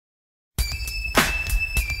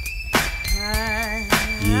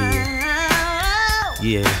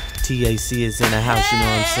Yeah, THC is in the house, you know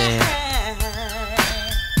what I'm saying?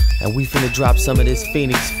 And we finna drop some of this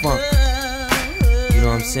Phoenix funk. You know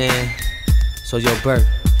what I'm saying? So yo, Bert,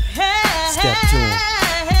 step to him.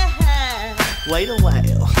 Wait a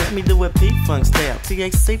while, let me do a P-Phunk style.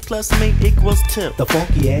 THC plus me equals 2. The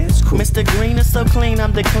funky ass crew. Mr. Green is so clean,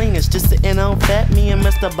 I'm the cleanest. Just sitting on fat, me and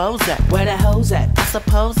Mr. Bozak. Where the hoes at? I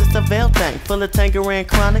suppose it's a veil thing, full of Tangerine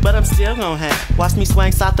chronic, but I'm still gon' hang. Watch me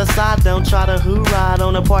swing side to side, don't try to hoorah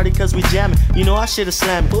on a party cause we jamming. You know our shit is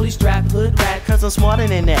slamming. Fully strapped hood rat. Cause I'm smarter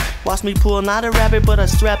than that. Watch me pull not a rabbit, but I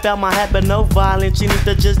strap out my hat, but no violence. You need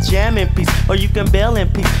to just jam in peace, or you can bail in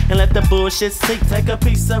peace and let the bullshit seep. Take a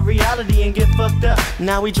piece of reality and get fucked up.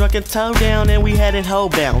 Now we drunk and toe down and we headed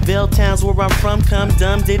homebound. Ville Town's where I'm from, come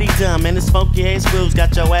dumb diddy dumb. And this funky ass grooves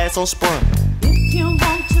got your ass on sprung. If you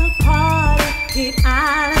want to party, get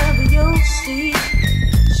out of your seat.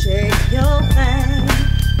 Shake your thing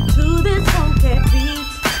to this funky beat.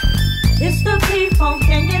 It's the P-Phunk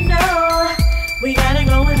and you know we got it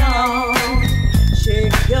going on.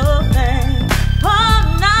 Shake your thing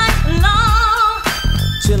all night long.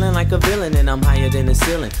 Chillin' like a villain and I'm higher than the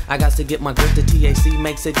ceiling. I got to get my grip, the THC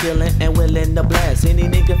makes it killin'. And willin' to blast any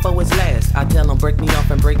nigga for his last. I tell him break me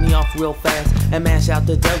off and break me off real fast. And mash out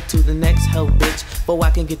the dope to the next hoe bitch. For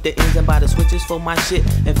I can get the ends and buy the switches for my shit.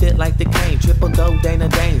 And fit like the cane, triple gold Dana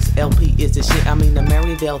Danes. LP is the shit, I mean the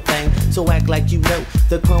Maryville thing. So act like you know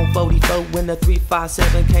the Chrome 44 when the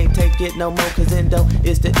 357 can't take it no more. Cause Indo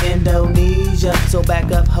is the Indonesia. So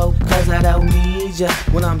back up ho, cause I don't need ya.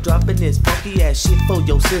 When I'm dropping this funky ass shit for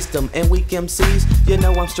your system. And weak MCs, you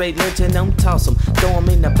know I'm straight lynching them, toss them. Throw them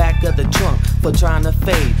in the back of the trunk for trying to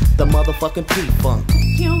fade the motherfucking P-Phunk.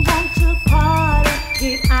 You want to party,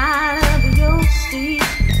 get out of your seat.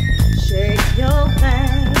 Shake your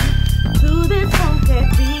thing to this funky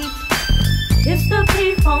beat. It's the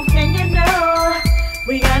P-Phunk and you know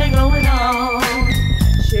we got it going on.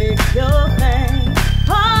 Shake your thing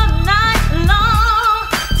all night long.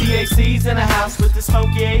 THC's in the house with this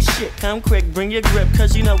funky ass shit. Come quick, bring your grip,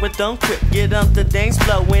 cause you know it don't quit. Get up the dance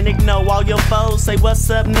floor and ignore all your foes. Say what's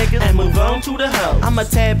up niggas and move on to the hoes. I'm a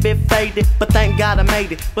tad bit faded, but thank God I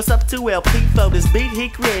made it. What's up to LP for this beat he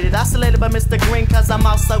created? Isolated by Mr. Green cause I'm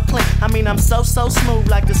also clean. I mean I'm so smooth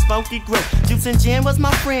like this funky groove. Juice and Gin was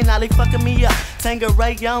my friend, now they fucking me up.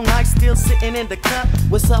 Tangeray all night still sitting in the cup.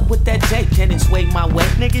 What's up with that J? Can it sway my way?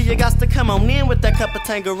 Nigga, you got to come on in with that cup of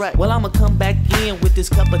Tangeray. Well, I'ma come back in with this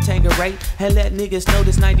cup of Tangeray and let niggas know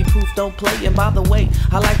this 90 proof don't play. And by the way,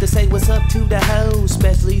 I like to say what's up to the hoes,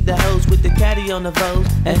 especially the hoes with the caddy on the Vogue.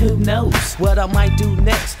 And who knows what I might do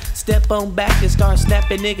next? Step on back and start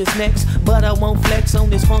snapping niggas' necks. But I won't flex on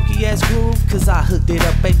this funky ass groove, cause I hooked it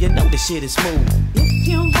up and you know the shit is smooth. If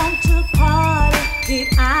you want to party,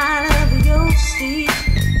 get out of your seat.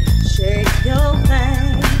 Shake your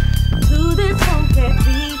thing to this funky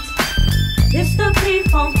beat. It's the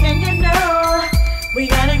P-Phunk and